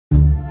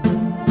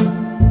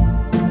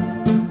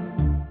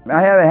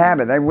I had a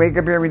habit. I wake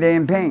up every day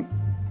and paint.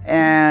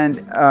 And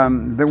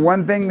the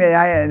one thing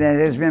that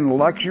has been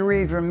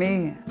luxury for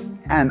me,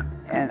 and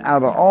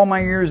out of all my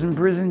years in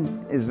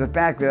prison, is the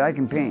fact that I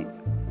can paint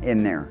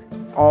in there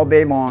all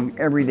day long,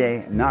 every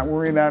day, not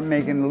worry about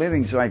making a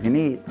living so I can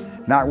eat,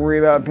 not worry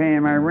about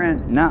paying my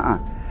rent,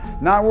 not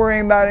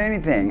worrying about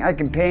anything. I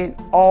can paint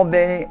all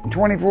day,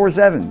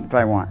 24/7 if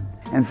I want.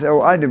 And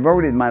so I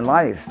devoted my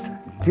life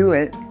to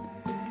it,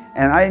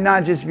 and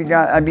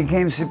I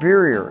became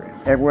superior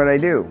at what I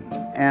do.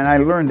 And I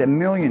learned a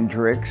million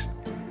tricks.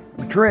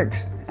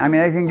 I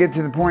mean, I can get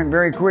to the point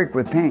very quick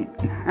with paint.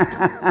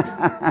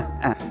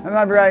 I'm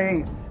not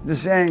bragging,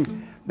 just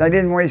saying I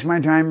didn't waste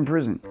my time in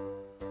prison.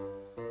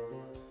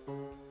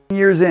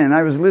 Years in,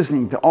 I was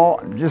listening to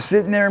just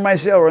sitting there in my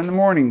cell in the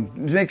morning,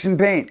 mixing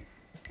paint,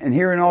 and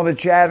hearing all the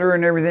chatter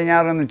and everything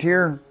out on the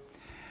tier.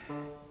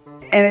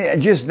 And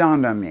it just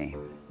dawned on me.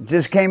 It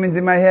just came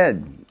into my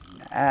head.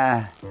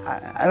 I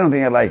don't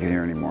think I like it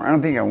here anymore. I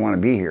don't think I want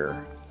to be here.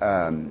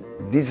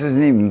 This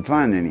isn't even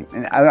fun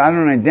anymore. I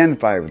don't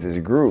identify with this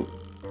group.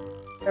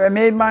 I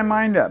made my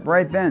mind up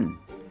right then.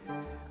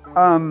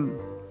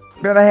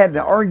 But I had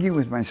to argue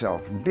with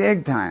myself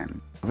big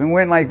time. And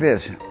went like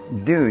this: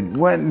 dude,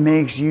 what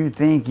makes you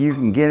think you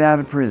can get out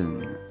of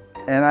prison?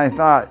 And I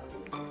thought,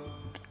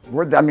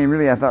 what does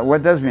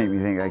make me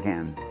think I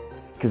can?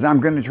 Because I'm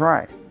going to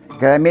try.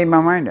 Because I made my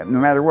mind up. No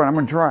matter what, I'm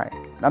going to try.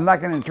 I'm not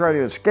going to try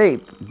to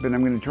escape, but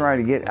I'm going to try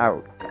to get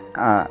out.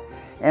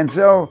 And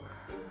so,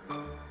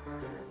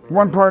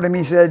 one part of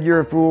me said,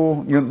 you're a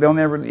fool.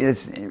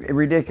 It's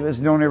ridiculous.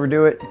 Don't ever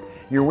do it.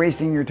 You're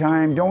wasting your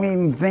time. Don't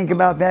even think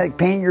about that.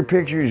 Paint your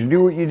pictures.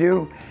 Do what you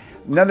do.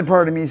 Another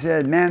part of me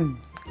said, man,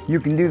 you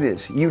can do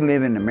this. You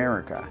live in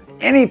America.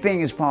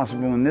 Anything is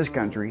possible in this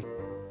country.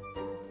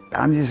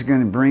 I'm just going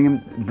to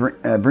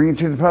bring it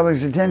to the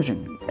public's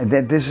attention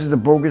that this is a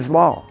bogus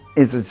law.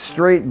 It's a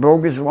straight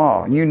bogus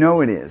law. You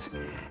know it is.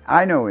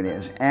 I know it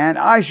is. And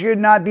I should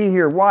not be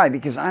here. Why?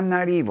 Because I'm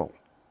not evil.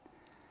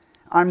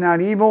 I'm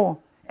not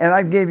evil, and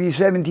I gave you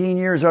 17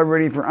 years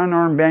already for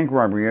unarmed bank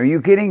robbery. Are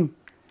you kidding?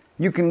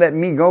 You can let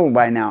me go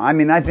by now. I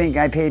mean, I think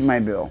I paid my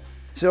bill.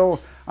 So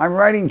I'm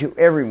writing to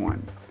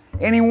everyone.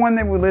 Anyone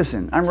that would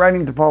listen. I'm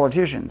writing to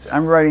politicians.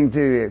 I'm writing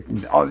to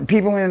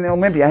people in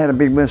Olympia. I had a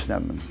big list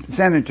of them.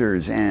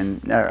 Senators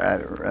and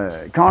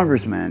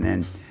congressmen.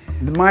 And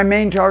my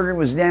main target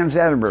was Dan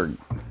Satterberg.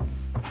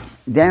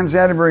 Dan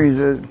Satterberg is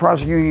a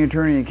prosecuting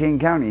attorney in King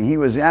County. He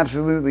was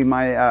absolutely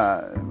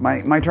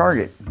my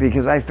target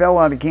because I fell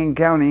out of King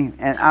County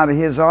and out of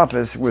his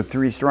office with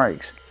 3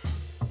 strikes.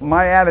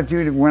 My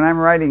attitude when I'm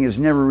writing is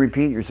never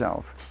repeat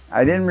yourself.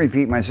 I didn't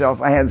repeat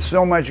myself. I had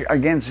so much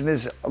against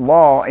this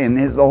law and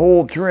the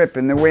whole trip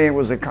and the way it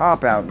was a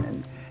cop-out.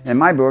 In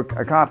my book,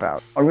 a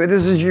cop-out.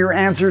 This is your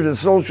answer to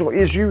social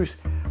issues?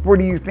 What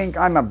do you think,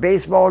 I'm a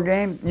baseball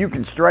game? You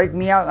can strike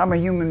me out? I'm a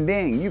human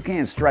being. You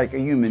can't strike a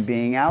human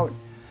being out,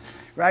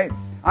 right?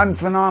 I'm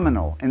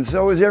phenomenal, and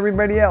so is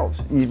everybody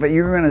else. But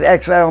you're going to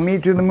exile me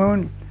to the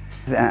moon?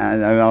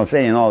 I'm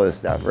saying all this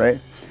stuff, right?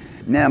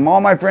 Now,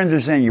 all my friends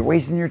are saying, you're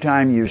wasting your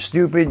time, you're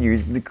stupid, you're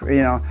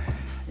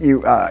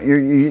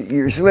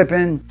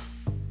slipping.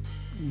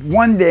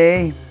 One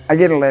day, I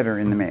get a letter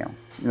in the mail.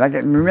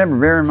 Remember,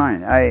 bear in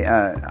mind,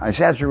 I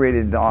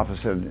saturated the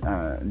office of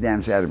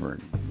Dan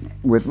Satterberg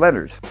with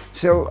letters.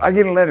 So I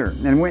get a letter,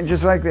 and it went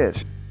just like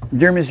this.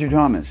 Dear Mr.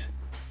 Thomas,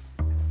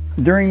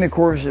 during the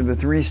course of the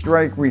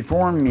 3-strike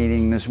reform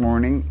meeting this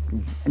morning,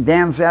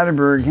 Dan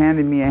Satterberg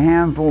handed me a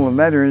handful of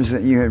letters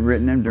that you had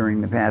written him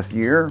during the past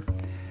year,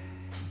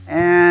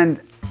 and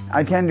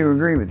I tend to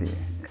agree with you.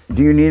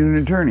 Do you need an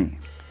attorney?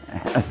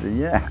 I said,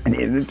 yeah, I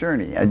need an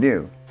attorney, I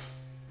do.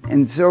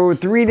 And so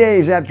 3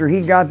 days after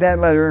he got that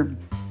letter,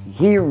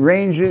 he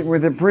arranged it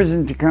with the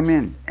prison to come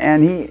in.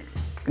 And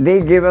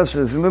they give us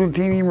this little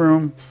teeny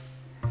room,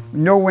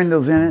 no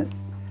windows in it.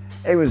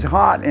 It was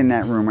hot in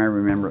that room, I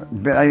remember,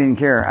 but I didn't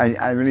care.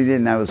 I really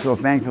didn't. I was so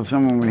thankful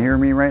someone would hear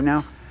me right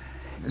now.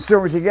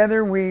 So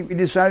together we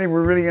decided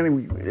we're really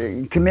going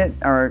to commit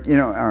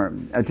our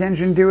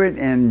attention to it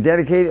and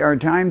dedicate our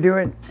time to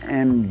it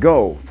and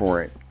go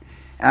for it,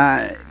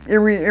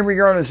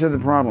 irregardless of the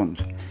problems.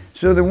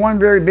 So the one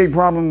very big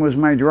problem was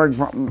my drug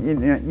problem,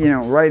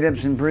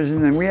 write-ups in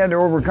prison, and we had to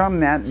overcome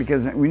that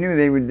because we knew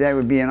that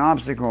would be an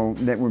obstacle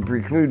that would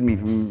preclude me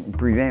from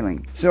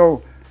prevailing.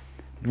 So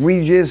we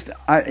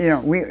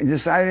we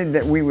decided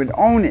that we would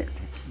own it.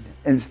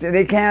 Instead,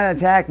 they can't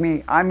attack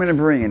me, I'm going to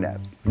bring it up.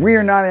 We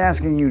are not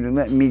asking you to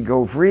let me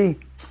go free.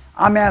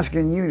 I'm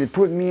asking you to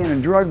put me in a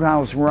drug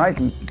house where I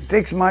can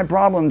fix my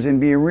problems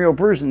and be a real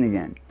person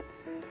again.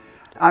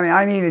 I mean,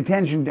 I need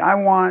attention. I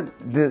want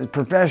the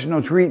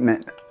professional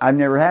treatment. I've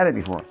never had it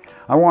before.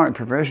 I want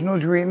professional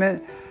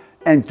treatment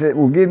and that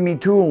will give me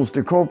tools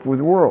to cope with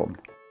the world.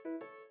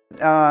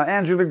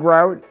 Angela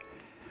Grout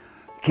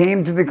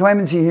came to the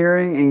clemency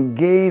hearing and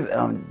gave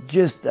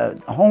just a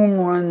home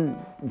run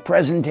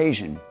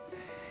presentation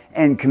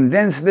and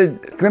convinced the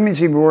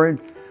clemency board,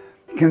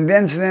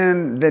 convinced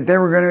them that they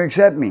were going to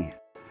accept me.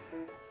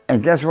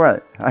 And guess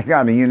what? I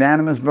got a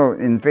unanimous vote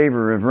in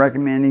favor of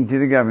recommending to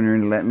the governor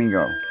to let me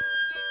go.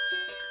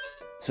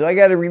 So I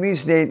got a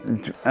release date,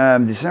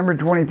 December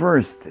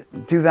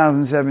 21st,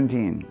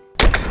 2017.